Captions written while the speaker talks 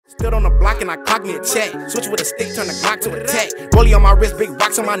stood on the block and I clocked me a check. Switch with a stick, turn the Glock to a tech. Rollie on my wrist, big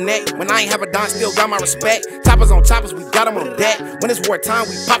rocks on my neck. When I ain't have a dime, still got my respect. Choppers on choppers, we got them on deck. When it's wartime,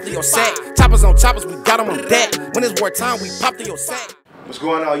 we pop to your set. Choppers on choppers, we got them on deck. When it's wartime, we pop to your set. What's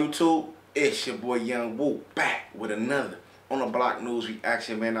going on, YouTube? It's your boy Young Woo back with another On the Block News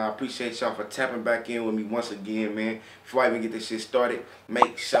reaction, man. I appreciate y'all for tapping back in with me once again, man. Before I even get this shit started,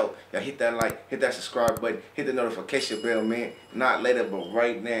 make sure y'all hit that like, hit that subscribe button, hit the notification bell, man. Not later, but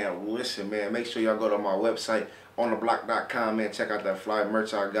right now. Listen, man, make sure y'all go to my website, ontheblock.com, man. Check out that fly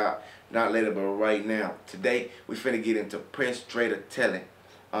merch I got. Not later, but right now. Today, we finna get into Prince Dreda Tellin.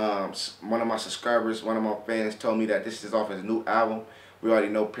 One of my subscribers, one of my fans told me that this is off his new album. We already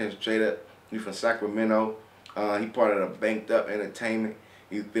know Prince Dreda. He's from Sacramento. He part of the Banked Up Entertainment.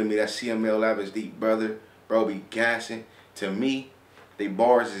 You feel me? That CML Lab is deep brother. Bro be gassing. To me, they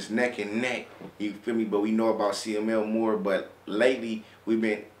bars is neck and neck. You feel me? But we know about CML more. But lately, we've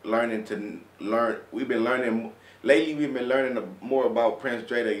been learning more about Prince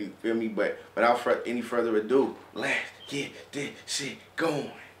Dreda. You feel me? But without any further ado, let's get this shit going.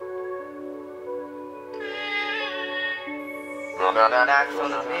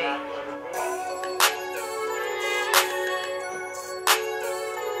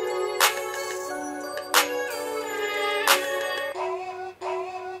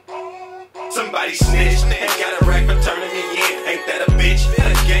 Somebody snitched, ain't got a rack for turning me in. Ain't that a bitch?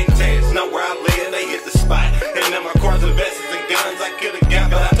 That a gang task. Know where I live, they hit the spot. And now my cars and vests and guns I could've got,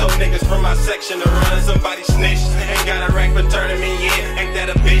 but I told niggas from my section to run. Somebody snitched, ain't got a rack for turning me in. Ain't that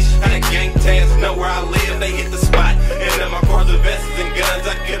a bitch? That a gang task. Know where I live, they hit the spot. And now my cars and vests and guns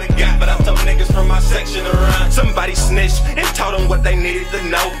I could've got, but I told niggas from my section to run. Somebody snitched and told them what they needed to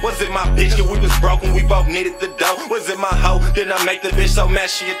know. Was it my bitch? Cause we was broken, we both needed the dough. Was it my hoe? Did I make the bitch so mad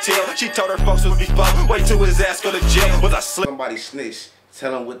she'd tell? She told her folks was before, wait till his ass go to jail. Was I slip? Somebody snitched,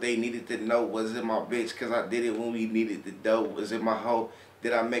 tell them what they needed to know. Was it my bitch? Cause I did it when we needed the dough. Was it my hoe?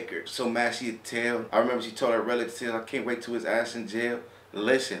 Did I make her so mad she'd tell? I remember she told her relatives, I can't wait till his ass in jail.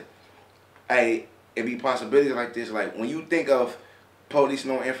 Listen, hey, it be possibilities like this. Like when you think of police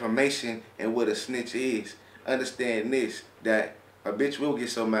knowing information and what a snitch is, understand this, that a bitch will get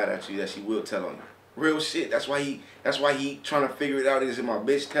so mad at you that she will tell on you. Real shit. That's why he trying to figure it out. Is it my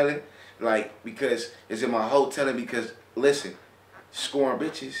bitch telling? Like, because is it my hoe telling? Because listen, scoring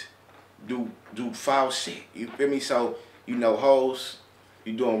bitches do foul shit. You feel me? So you know hoes,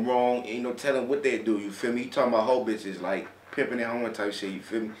 you doing wrong, ain't no telling what they do. You feel me? You talking about hoe bitches like pimping at home type shit, you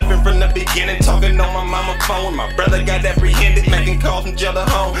feel me? From the beginning, talking on my mama phone. My brother got apprehended, making calls from jail to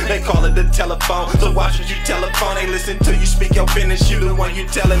home. They call it the telephone, so watch what you telephone. They listen to you speak your business, you the one you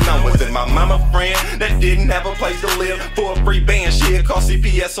telling on. Was it my mama friend that didn't have a place to live? For a free band, she'd call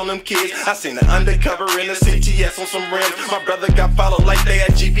CPS on them kids. I seen the undercover in the CTS on some rims. My brother got followed like they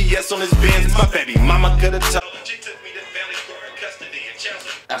had GPS on his Benz. My baby mama could've told. She took me to family court in custody and Chelsea.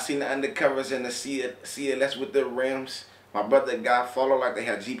 I seen the undercovers in the CLS with the rims. My brother got followed like they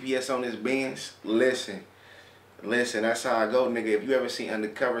had GPS on his Benz. Listen, that's how I go, nigga. If you ever seen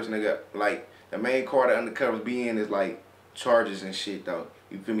undercovers, nigga, like the main car the undercovers be in is like Chargers and shit, though.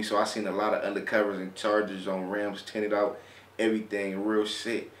 You feel me? So I seen a lot of undercovers and Chargers on rims, tinted out, everything, real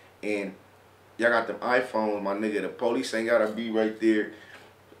shit. And y'all got them iPhones, my nigga. The police ain't gotta be right there,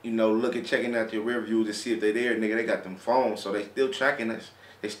 you know, checking out your rear views to see if they there, nigga. They got them phones, so they still tracking us.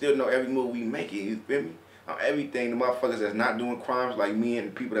 They still know every move we making. You feel me? On everything, the motherfuckers that's not doing crimes like me and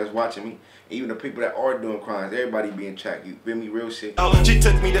the people that's watching me, even the people that are doing crimes, everybody being tracked. You feel me? Real shit. Oh, she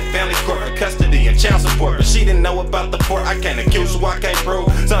took me to family court for custody and child support, but she didn't know about the port. I can't accuse, so I can't prove.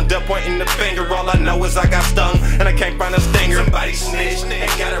 Son done pointing the finger. All I know is I got stung and I can't find a stinger. Somebody snitched,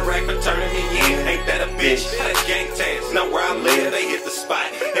 ain't got a rack for turning me in. Ain't that a bitch? That a gang task. Know where I live, they hit the spot.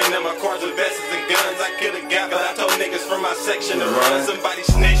 And now my cars with vests and guns I could've got, but I told niggas from my section to run. Somebody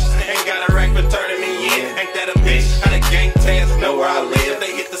snitched, ain't got a rack for turning me in. Ain't that a bitch? Had a gang task. Know where I live,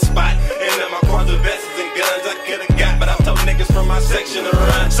 they hit the spot. And now my cars with vests and guns I could've got, but I told niggas from my section to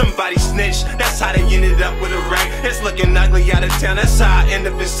run. Somebody snitched, that's how they ended up with a rack. It's looking ugly out of town, that's how I end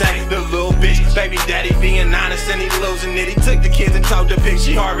up in sack. The little bitch, baby daddy being honest and he losing it. He took the kids and told the pig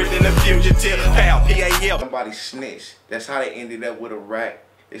she harder than a fugitive. Pal, P-A-L. Somebody snitched. That's how they ended up with a rack.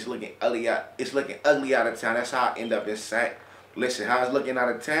 It's looking ugly out. It's looking ugly out of town. That's how I end up in sack. Listen, how it's looking out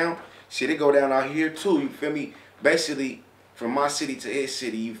of town, shit, it go down out here too. You feel me? Basically, from my city to his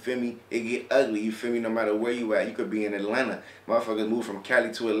city, you feel me? It get ugly, you feel me? No matter where you at, you could be in Atlanta. Motherfuckers move from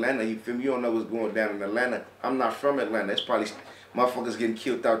Cali to Atlanta, you feel me? You don't know what's going down in Atlanta. I'm not from Atlanta. It's probably Motherfuckers getting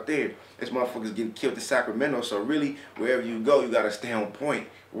killed out there. This motherfuckers getting killed in Sacramento. So really, wherever you go, you gotta stay on point.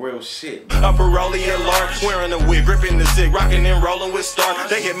 Real shit. A parolee at large, wearing a wig, gripping the sick, rocking and rolling with stars.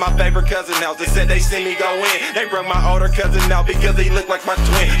 They hit my favorite cousin house. They said they see me go in. They brought my older cousin out because he looked like my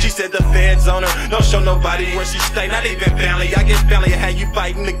twin. She said the feds on her, don't show nobody where she stay. Not even family. I guess family how you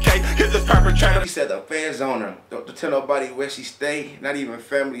fighting the case. Cause the perpetrator. He said the feds on her, don't tell nobody where she stay. Not even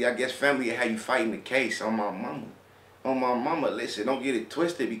family. I guess family how you fighting the case. On my mama. On my mama, listen, don't get it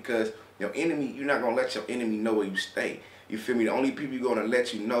twisted because your enemy, you're not gonna let your enemy know where you stay. You feel me? The only people you're gonna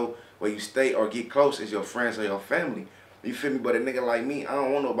let you know where you stay or get close is your friends or your family. You feel me? But a nigga like me, I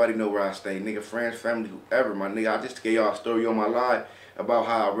don't want nobody to know where I stay. Nigga, friends, family, whoever, my nigga. I just gave y'all a story on my live about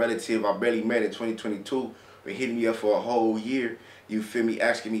how a relative I barely met in 2022 been hitting me up for a whole year. You feel me?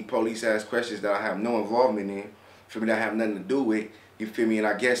 Asking me police-ass questions that I have no involvement in. You feel me? That I have nothing to do with. You feel me? And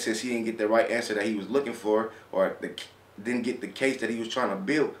I guess since he didn't get the right answer that he was looking for or didn't get the case that he was trying to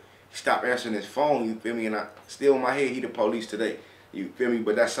build, he stopped answering his phone, you feel me? And I still in my head, he the police today. You feel me?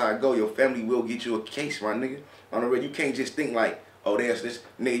 But that's how I go. Your family will get you a case, my nigga. On the real, you can't just think like, oh, there's this.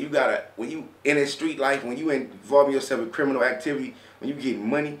 Nigga, you gotta, when you in this street life, when you involving yourself in criminal activity, when you get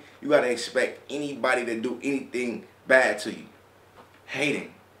money, you gotta expect anybody to do anything bad to you.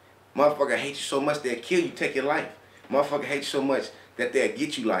 Hating. Motherfucker hate you so much they'll kill you, take your life. Motherfucker hate you so much that they'll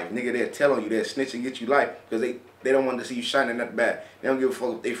get you life. Nigga, they'll tell on you, they'll snitch and get you life because they don't want to see you shining that bad. They don't give a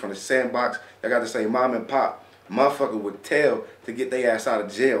fuck if they from the sandbox. They got the same mom and pop. Motherfucker would tell to get their ass out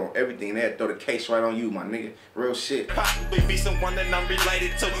of jail on everything. They'd throw the case right on you, my nigga. Real shit. Possibly be someone that I'm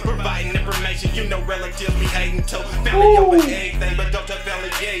related to. Providing information, you know relatives be hating too. Family over everything, but don't tell family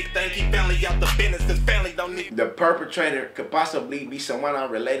everything. Keep family out the business, cause family don't need. The perpetrator could possibly be someone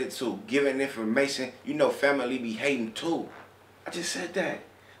I'm related to. Giving information, you know family be hating too. I just said that.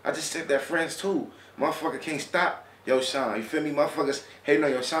 I just said that friends too. Motherfucker can't stop your shine. You feel me? Motherfuckers hating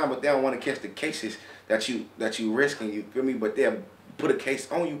on your shine, but they don't want to catch the cases that you risking. You feel me? But they'll put a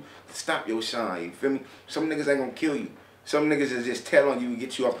case on you to stop your shine. You feel me? Some niggas ain't gonna kill you. Some niggas is just tell on you and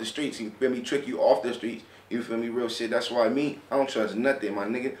get you off the streets. You feel me? Trick you off the streets. You feel me? Real shit. That's why I don't trust nothing, my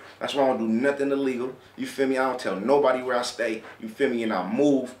nigga. That's why I don't do nothing illegal. You feel me? I don't tell nobody where I stay. You feel me? And I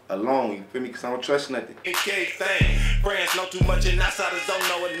move alone. You feel me? Because I don't trust nothing. It's thing. Friends know too much and outsiders don't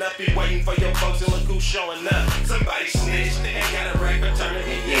know enough. Be waiting for your folks and look who's showing up. Somebody snitched and got a record turning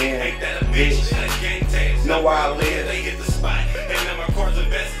me in. Ain't that a bitch? That gang tags. Know where I live. They hit the spot. And now my cords and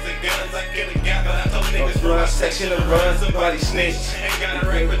vests and guns. I could have got, but I told niggas from my section to run. Somebody snitched and got a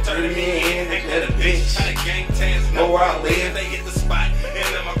record turning me in. Ain't that a bitch? Gang tags. Know where I live. They hit the spot.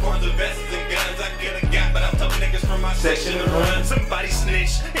 And now my cords and vests and guns. I could have got, but I told niggas from my section to run. Somebody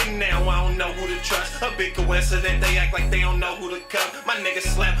snitched and now I don't know who to trust. A big coincidence. They act like they don't know who to cuff. My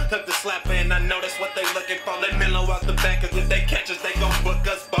niggas took the slap and I know that's what they looking for. Let Milo out the back, cause if they catch us, they gon' book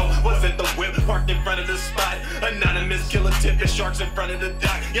us both. Wasn't the whip parked in front of the spot? Anonymous killer tipping sharks in front of the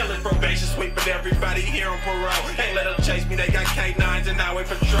dock. Yelling probation, sweeping everybody here on parole. Ain't let them chase me, they got K9s and highway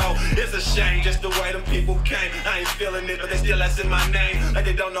patrol. It's a shame just the way them people came. I ain't feeling it, but they still asking my name. Like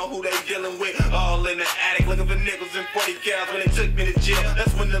they don't know who they dealing with. All in the attic looking for nickels and 40 cows. When they took me to jail,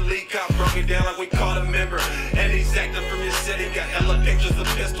 that's when the lead cop broke it down like we caught a member. And he's acting from his city, got hella pictures of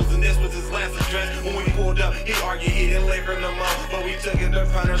pistols, and this was his last address. When we pulled up, he argued he didn't live no more, but we took it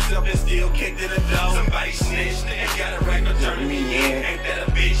upon ourselves and still kicked in the door. Somebody snitched and got a record turning me in. Ain't that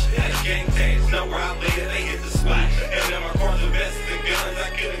a bitch? That a gang tags. Know where I live, they hit the spot. And then my cords and vests and guns, I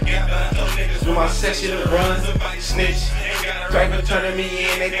could've got, but I told niggas from my section to run. Somebody snitched and got a record turning me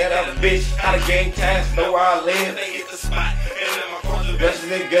in. Ain't that a bitch? How the gang tags. Know where I live, they hit the spot. And then my cords and vests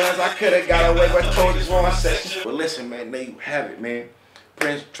and guns, I could've got away, but I told niggas from my section. But listen, man, there you have it, man.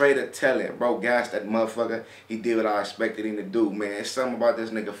 Prince Dreda Tellin, bro, gas that motherfucker. He did what I expected him to do, man. It's something about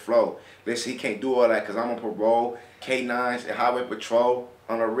this nigga flow. Listen, he can't do all that because I'm on parole, K9s, and highway patrol.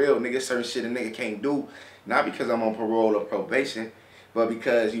 On a real nigga, certain shit a nigga can't do. Not because I'm on parole or probation, but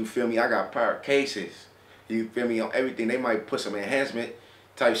because, you feel me, I got prior cases. You feel me, on everything. They might put some enhancement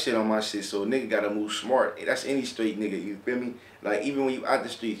type shit on my shit, so a nigga gotta move smart. That's any street nigga, you feel me? Like, even when you out the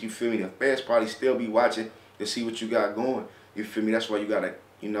streets, you feel me, the feds probably still be watching to see what you got going. You feel me? That's why you gotta,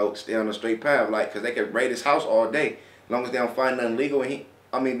 you know, stay on the straight path, like, cause they can raid his house all day, as long as they don't find nothing illegal. And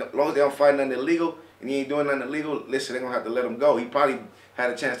as long as they don't find nothing illegal and he ain't doing nothing illegal, listen, they gonna have to let him go. He probably had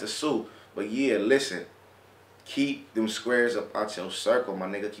a chance to sue, but yeah, listen, keep them squares up out your circle, my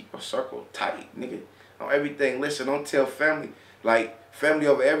nigga. Keep your circle tight, nigga. On everything, listen, don't tell family, like family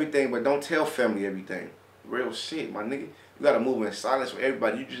over everything, but don't tell family everything. Real shit, my nigga. You gotta move in silence with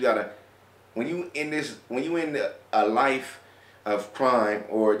everybody. You just gotta, when you in a life of crime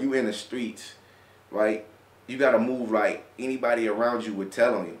or you in the streets, right? you gotta move like anybody around you would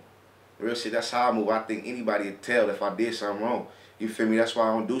tell on you. Real shit, that's how I move. I think anybody would tell if I did something wrong. You feel me? That's why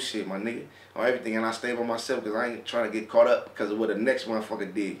I don't do shit, my nigga. On everything, and I stay by myself because I ain't trying to get caught up because of what the next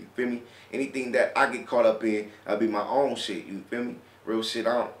motherfucker did. You feel me? Anything that I get caught up in, I'll be my own shit. You feel me? Real shit,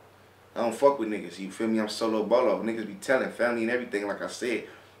 I don't fuck with niggas. You feel me? I'm solo bolo. Niggas be telling family and everything. Like I said,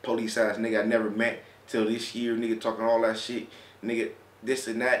 police ass nigga I never met till this year. Nigga talking all that shit. Nigga this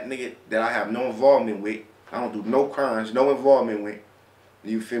and that. Nigga that I have no involvement with. I don't do no crimes, no involvement with.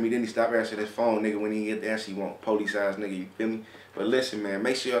 You feel me? Then he stop answering his phone, nigga, when he get the answer he want. Police ass nigga, you feel me? But listen, man,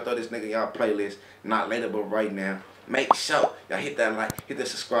 make sure y'all throw this nigga in y'all playlist. Not later, but right now. Make sure y'all hit that like, hit that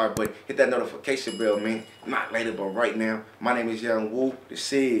subscribe button, hit that notification bell, man. Not later, but right now. My name is Young Woo.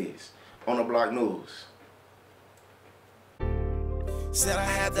 This is On The Block News. Said I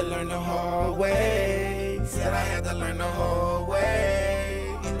had to learn the hard way. Said I had to learn the hard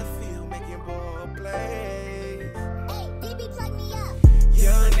way. In the field making ball plays. Hey, BB, plug me up.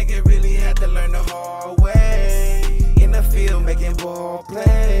 Young nigga really had to learn the hard way. In the field making ball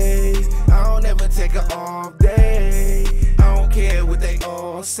plays. I don't ever take an off day. I don't care what they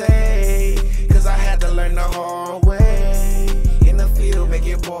all say. Cause I had to learn the hard way. In the field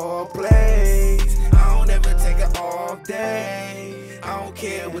making ball plays. I don't ever take an off day. I don't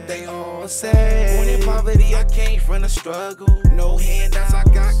care what they all say. Born in poverty, I came from the struggle. No handouts, I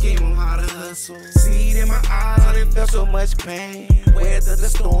gave them how to hustle. See it in my eyes, I done felt so much pain. Weather the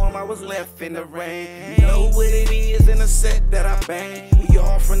storm, I was left in the rain. You know what it is in the set that I bang. We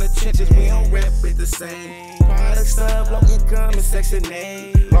all from the trenches, we don't rep it the same. Product stuff, low income and Section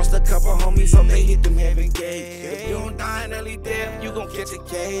 8. Lost a couple homies, hope they hit them heaven gates. If you don't die in early death, you gon' catch a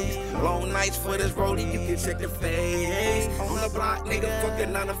case. Long nights for this rollie, you can check the face. On the block, nigga,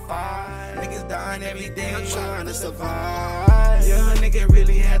 fucking 9 to 5. Niggas dying every day, I'm trying to survive. Young nigga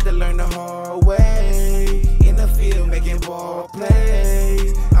really had to learn the hard way. In the field making ball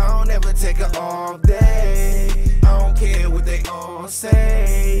plays. I don't ever take an off day. I don't care what they all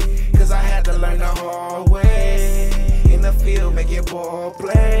say. Cause I had to learn the hard way. In the field making ball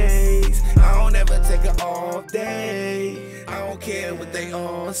plays. I don't ever take an off day. I don't care what they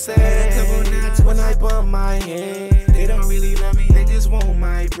all say. A couple nights when I bump my head. They don't really love me, they just want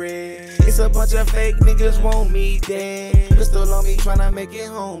my bread. It's a bunch of fake niggas want me dead. Pistol on me tryna make it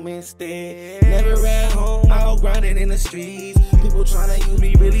home instead. Never at home, out grinding in the streets. People tryna use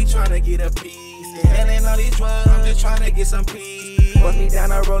me, really tryna get a piece. Handling all these drugs, I'm just tryna get some peace. Bust me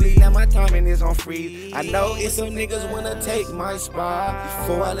down a rollie, now my timing is on free. I know it's some niggas wanna take my spot.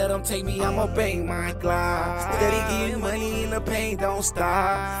 Before I let them take me, I'ma bang my glide. Steady getting money and the pain don't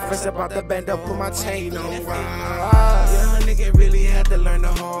stop. Fresh up out the band up, put my chain on ride. Young nigga really had to learn the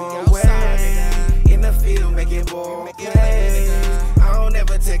hard way. In the field making ball plays. I don't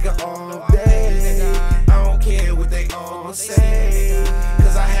ever take an all day. I don't care what they all say.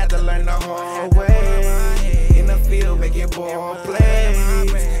 Cause I had to learn the hard way. In the field making ball plays.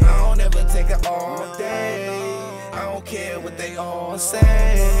 I don't ever take an all day. I don't care what they all say.